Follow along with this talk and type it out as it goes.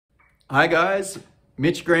Hi guys,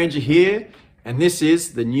 Mitch Grainger here, and this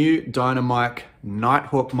is the new Dyna-Mic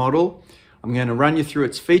Nighthawk model. I'm going to run you through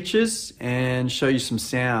its features and show you some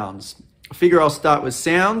sounds. I figure I'll start with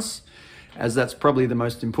sounds, as that's probably the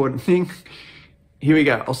most important thing. Here we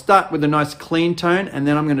go. I'll start with a nice clean tone, and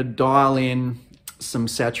then I'm going to dial in some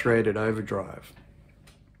saturated overdrive.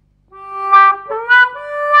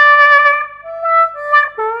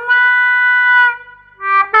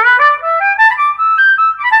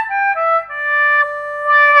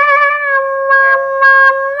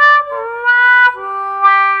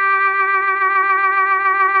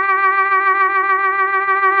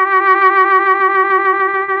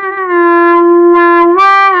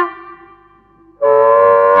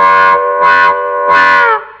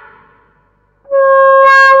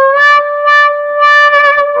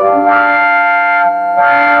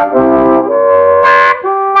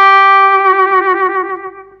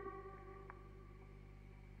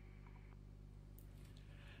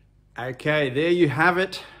 Okay, there you have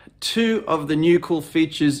it. Two of the new cool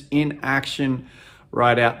features in action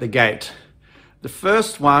right out the gate. The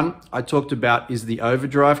first one I talked about is the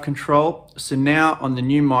overdrive control. So now on the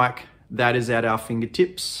new mic, that is at our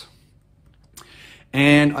fingertips.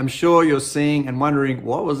 And I'm sure you're seeing and wondering,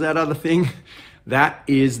 what was that other thing? That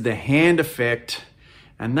is the hand effect.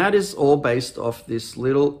 And that is all based off this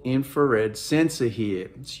little infrared sensor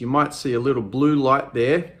here. So you might see a little blue light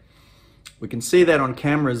there. We can see that on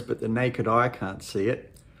cameras, but the naked eye can't see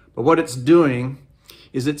it. But what it's doing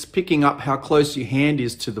is it's picking up how close your hand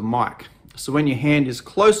is to the mic. So when your hand is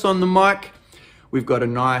close on the mic, we've got a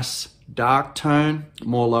nice dark tone,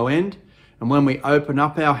 more low end. And when we open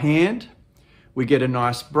up our hand, we get a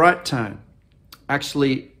nice bright tone.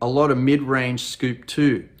 Actually, a lot of mid-range scoop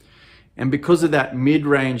too. And because of that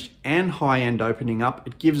mid-range and high-end opening up,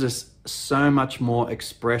 it gives us so much more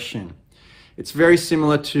expression. It's very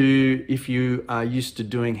similar to if you are used to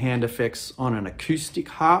doing hand effects on an acoustic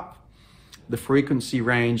harp. The frequency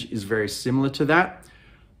range is very similar to that.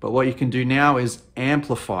 But what you can do now is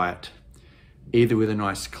amplify it, either with a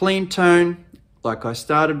nice clean tone, like I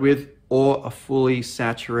started with, or a fully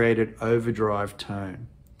saturated overdrive tone.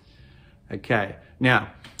 Okay,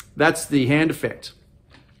 now that's the hand effect.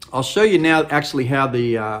 I'll show you now actually how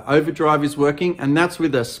the overdrive is working, and that's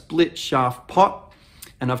with a split shaft pot.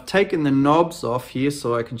 And I've taken the knobs off here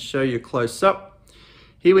so I can show you close up.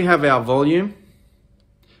 Here we have our volume.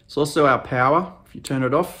 It's also our power. If you turn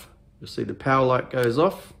it off, you'll see the power light goes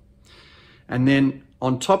off. And then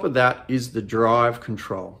on top of that is the drive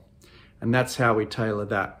control. And that's how we tailor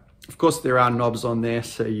that. Of course, there are knobs on there,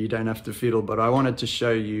 so you don't have to fiddle, but I wanted to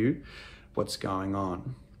show you what's going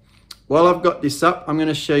on. While I've got this up, I'm going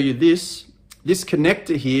to show you this. This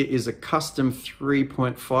connector here is a custom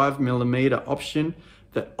 3.5mm option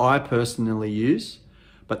that I personally use,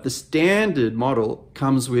 but the standard model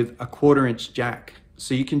comes with a 1/4" jack.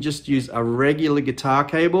 So you can just use a regular guitar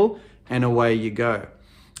cable and away you go.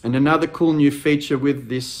 And another cool new feature with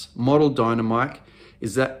this model Dyna-Mic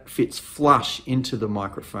is that it fits flush into the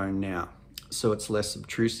microphone now, so it's less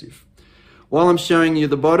obtrusive. While I'm showing you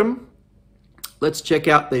the bottom, let's check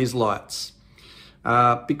out these lights.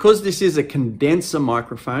 Because this is a condenser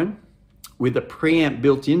microphone with a preamp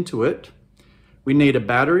built into it, we need a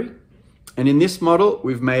battery, and in this model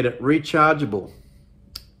we've made it rechargeable.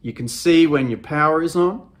 You can see when your power is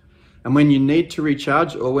on, and when you need to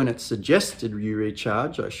recharge, or when it's suggested you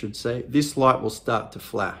recharge, I should say, this light will start to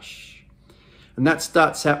flash. And that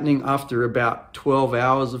starts happening after about 12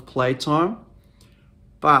 hours of playtime.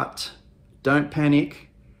 But don't panic,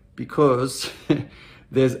 because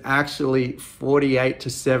there's actually 48 to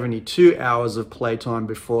 72 hours of playtime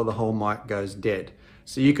before the whole mic goes dead.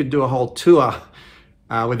 So you could do a whole tour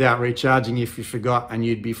without recharging if you forgot, and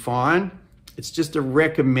you'd be fine. It's just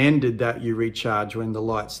recommended that you recharge when the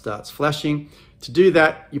light starts flashing. To do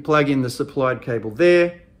that, you plug in the supplied cable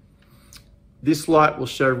there. This light will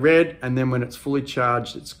show red, and then when it's fully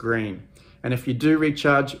charged, it's green. And if you do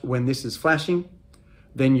recharge when this is flashing,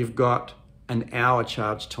 then you've got an hour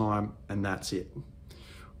charge time, and that's it.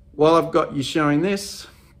 While I've got you showing this,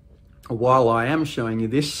 or while I am showing you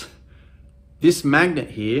this, this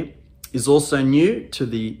magnet here is also new to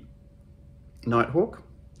the Nighthawk,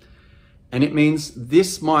 and it means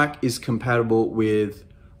this mic is compatible with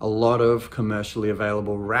a lot of commercially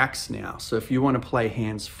available racks now. So if you want to play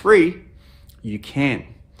hands-free, you can.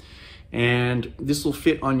 And this will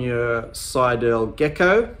fit on your Seidel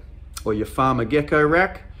Gecko or your Farmer Gecko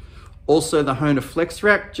rack. Also the Hohner Flex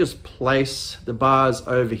rack, just place the bars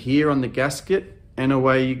over here on the gasket and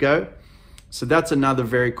away you go. So that's another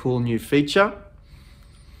very cool new feature.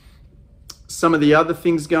 Some of the other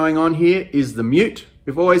things going on here is the mute.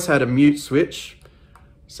 we've always had a mute switch.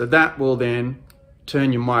 So that will then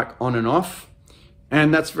turn your mic on and off.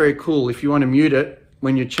 And that's very cool. If you want to mute it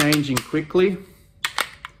when you're changing quickly,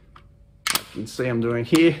 like you can see I'm doing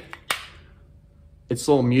here, it's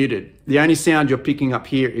all muted. The only sound you're picking up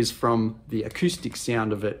here is from the acoustic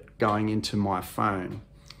sound of it going into my phone.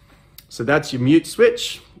 So that's your mute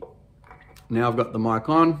switch. Now I've got the mic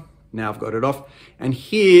on, now I've got it off. And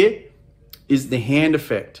here is the hand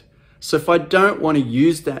effect. So if I don't want to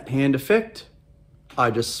use that hand effect, I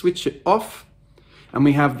just switch it off and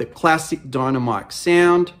we have the classic Dyna-Mic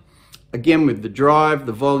sound, again with the drive,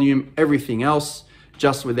 the volume, everything else,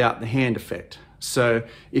 just without the hand effect. So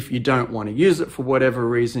if you don't want to use it for whatever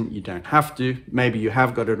reason, you don't have to. Maybe you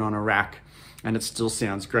have got it on a rack and it still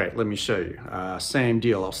sounds great. Let me show you. Same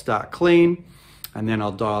deal, I'll start clean and then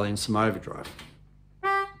I'll dial in some overdrive.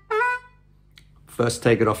 First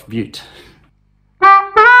take it off mute.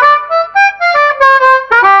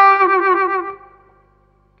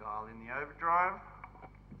 Overdrive.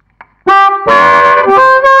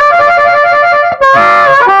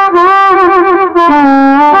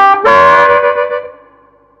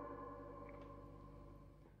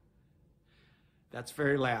 That's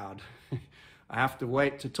very loud. I have to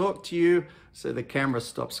wait to talk to you so the camera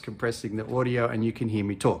stops compressing the audio and you can hear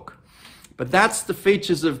me talk. But that's the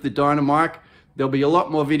features of the Dyna-Mic. There'll be a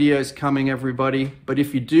lot more videos coming, everybody, but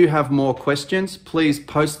if you do have more questions, please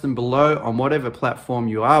post them below on whatever platform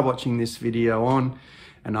you are watching this video on,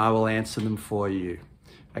 and I will answer them for you.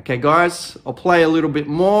 Okay, guys, I'll play a little bit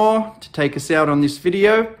more to take us out on this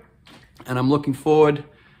video, and I'm looking forward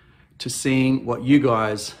to seeing what you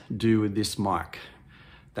guys do with this mic.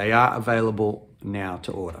 They are available now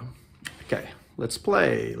to order. Okay, let's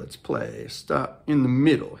play. Start in the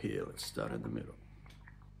middle here. Let's start in the middle.